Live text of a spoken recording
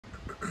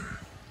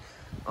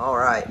All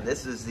right,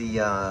 this is the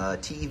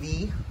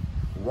TV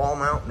wall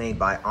mount made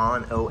by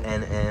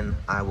ONN.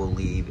 I will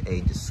leave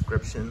a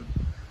description,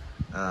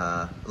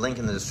 link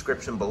in the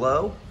description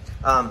below.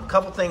 A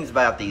couple things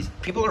about these.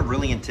 People are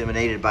really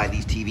intimidated by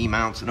these TV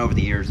mounts, and over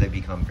the years they've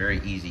become very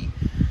easy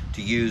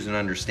to use and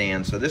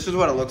understand. So this is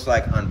what it looks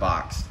like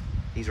unboxed.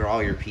 These are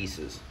all your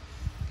pieces.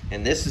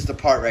 And this is the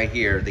part right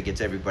here that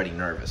gets everybody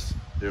nervous.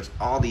 There's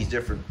all these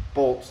different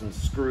bolts and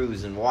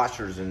screws and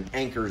washers and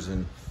anchors,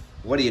 and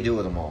what do you do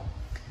with them all?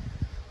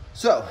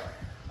 So,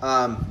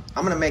 I'm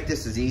gonna make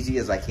this as easy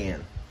as I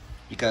can,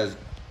 because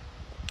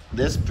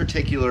this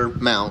particular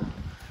mount,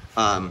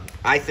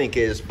 I think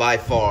is by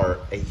far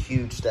a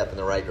huge step in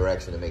the right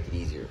direction to make it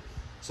easier.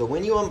 So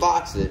when you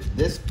unbox it,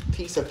 this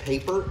piece of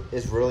paper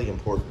is really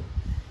important.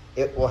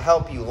 It will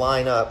help you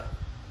line up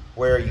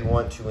where you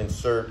want to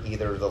insert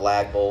either the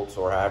lag bolts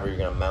or however you're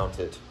gonna mount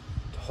it,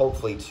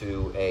 hopefully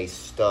to a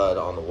stud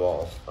on the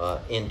wall,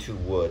 into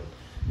wood.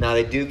 Now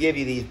they do give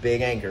you these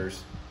big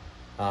anchors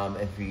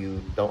if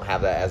you don't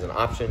have that as an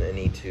option and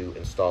need to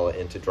install it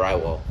into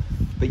drywall.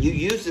 But you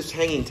use this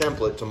hanging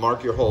template to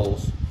mark your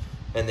holes,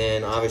 and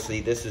then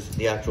obviously this is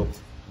the actual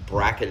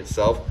bracket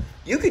itself.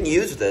 You can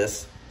use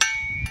this.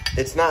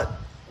 It's not,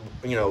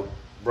 you know,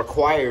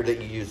 required that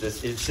you use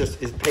this.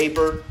 It's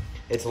paper.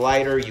 It's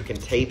lighter. You can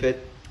tape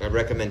it. I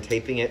recommend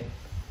taping it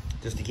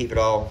just to keep it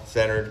all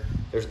centered.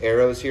 There's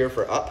arrows here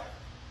for up.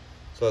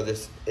 So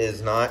this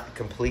is not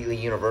completely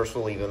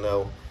universal, even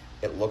though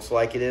it looks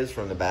like it is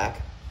from the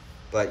back.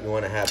 But you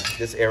want to have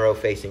this arrow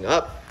facing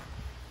up.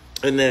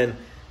 And then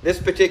this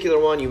particular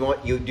one,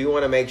 you do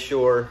want to make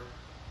sure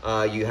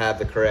you have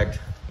the correct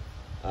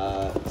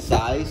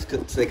size. So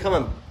they come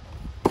in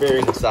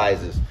varying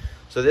sizes.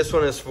 So this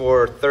one is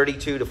for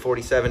 32 to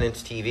 47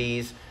 inch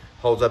TVs,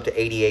 holds up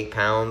to 88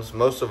 pounds.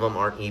 Most of them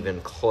aren't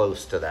even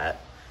close to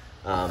that.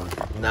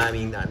 Not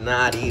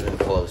even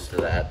close to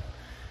that.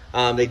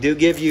 They do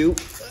give you,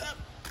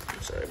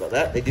 sorry about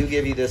that. They do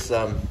give you this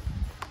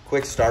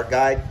quick start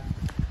guide.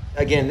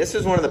 Again, this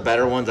is one of the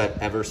better ones I've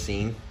ever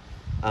seen.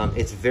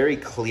 It's very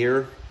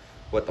clear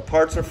what the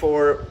parts are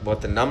for, what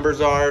the numbers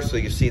are. So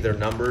you see they're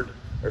numbered,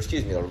 or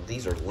excuse me,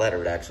 these are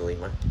lettered actually.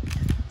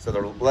 So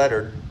they're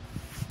lettered.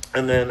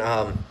 And then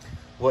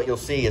what you'll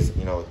see is,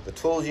 you know, the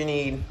tools you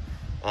need.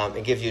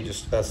 It gives you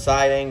just a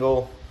side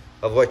angle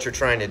of what you're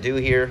trying to do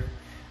here.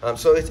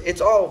 So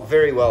it's all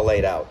very well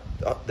laid out.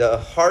 The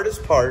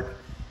hardest part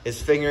is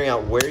figuring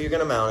out where you're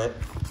gonna mount it.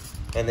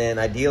 And then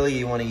ideally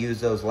you wanna use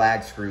those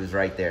lag screws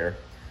right there.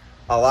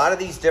 A lot of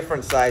these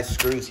different size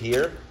screws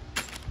here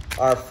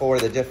are for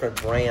the different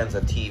brands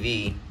of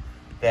TV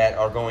that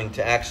are going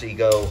to actually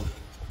go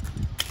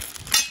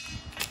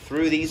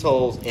through these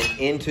holes and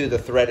into the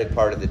threaded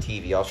part of the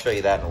TV. I'll show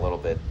you that in a little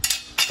bit.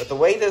 But the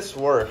way this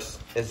works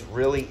is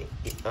really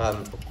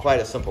quite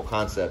a simple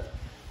concept.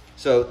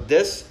 So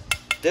this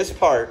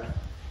part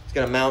is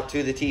going to mount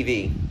to the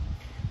TV.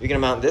 You're going to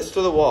mount this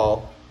to the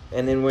wall,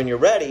 and then when you're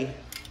ready,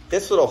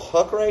 this little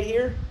hook right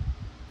here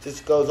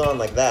just goes on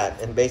like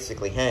that and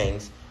basically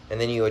hangs.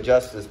 And then you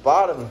adjust this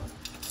bottom,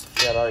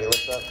 see how it already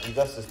lifts up? You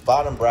adjust this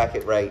bottom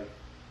bracket right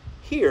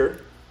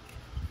here.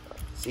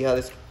 See how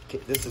this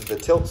is the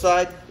tilt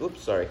side?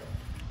 Oops, sorry.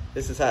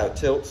 This is how it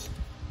tilts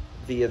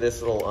via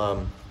this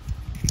little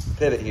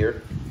pivot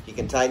here. You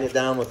can tighten it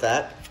down with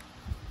that.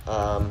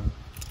 And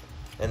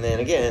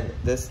then again,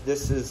 this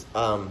is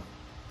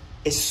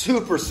it's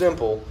super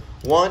simple.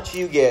 Once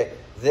you get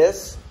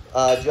this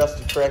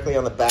adjusted correctly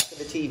on the back of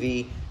the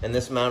TV and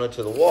this mounted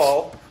to the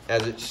wall,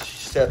 as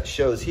it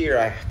shows here,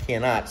 I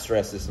cannot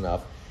stress this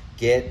enough.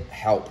 Get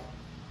help.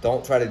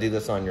 Don't try to do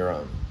this on your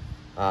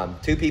own.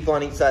 2 people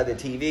on each side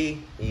of the TV.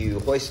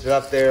 You hoist it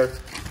up there,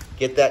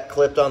 get that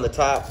clipped on the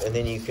top, and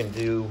then you can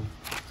do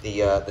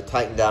the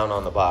tighten down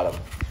on the bottom.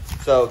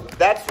 So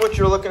that's what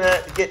you're looking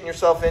at, getting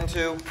yourself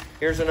into.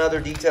 Here's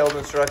another detailed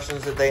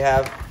instructions that they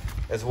have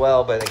as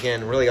well. But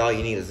again, really all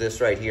you need is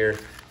this right here.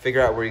 Figure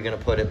out where you're gonna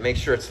put it. Make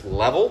sure it's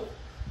level.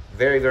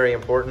 Very, very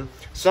important.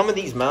 Some of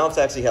these mounts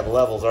actually have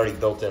levels already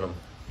built in them.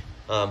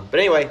 But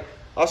anyway,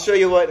 I'll show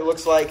you what it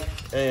looks like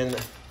and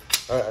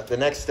the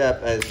next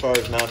step as far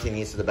as mounting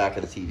these to the back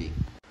of the TV.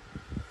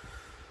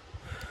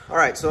 All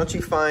right, so once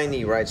you find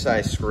the right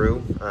size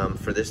screw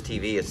for this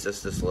TV, it's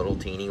just this little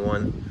teeny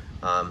one.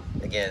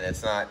 Again,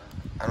 it's not,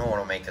 I don't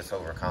want to make this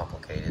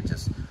overcomplicated.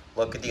 Just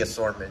look at the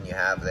assortment you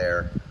have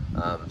there.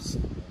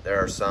 There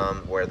are some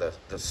where the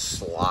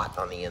slot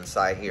on the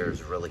inside here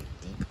is really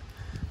deep.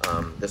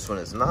 This one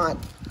is not.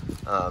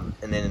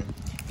 And then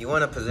you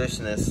want to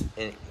position this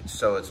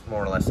so it's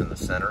more or less in the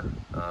center.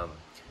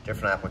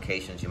 Different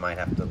applications, you might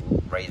have to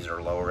raise it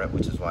or lower it,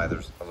 which is why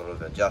there's a little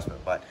bit of adjustment.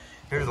 But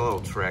here's a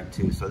little trick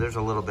too. So there's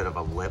a little bit of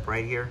a lip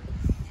right here.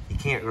 You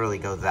can't really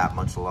go that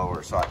much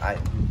lower. So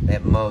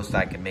at most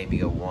I can maybe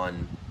go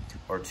 1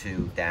 or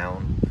 2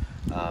 down.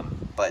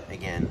 But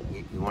again,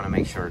 you want to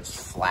make sure it's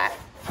flat.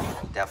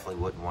 You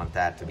definitely wouldn't want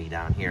that to be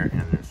down here,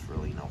 and there's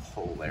really no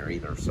hole there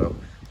either. So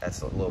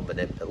that's a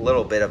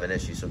little bit of an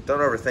issue. So don't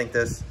overthink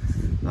this.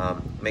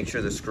 Make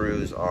sure the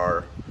screws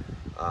are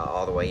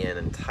all the way in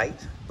and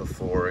tight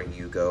before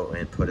you go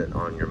and put it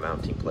on your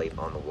mounting plate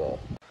on the wall.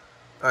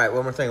 All right,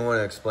 one more thing I want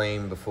to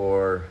explain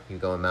before you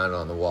go and mount it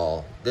on the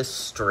wall. This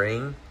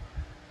string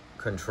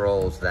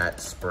controls that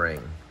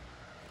spring.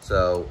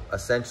 So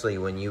essentially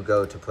when you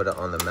go to put it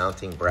on the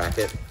mounting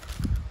bracket,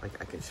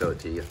 I can show it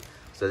to you.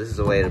 So this is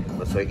the way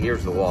to, so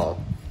here's the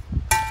wall.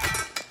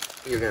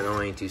 You're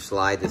going to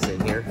slide this in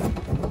here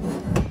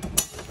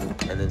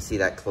and then see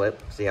that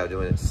clip? See how I'm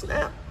doing it?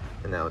 Snap,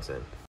 and now it's in.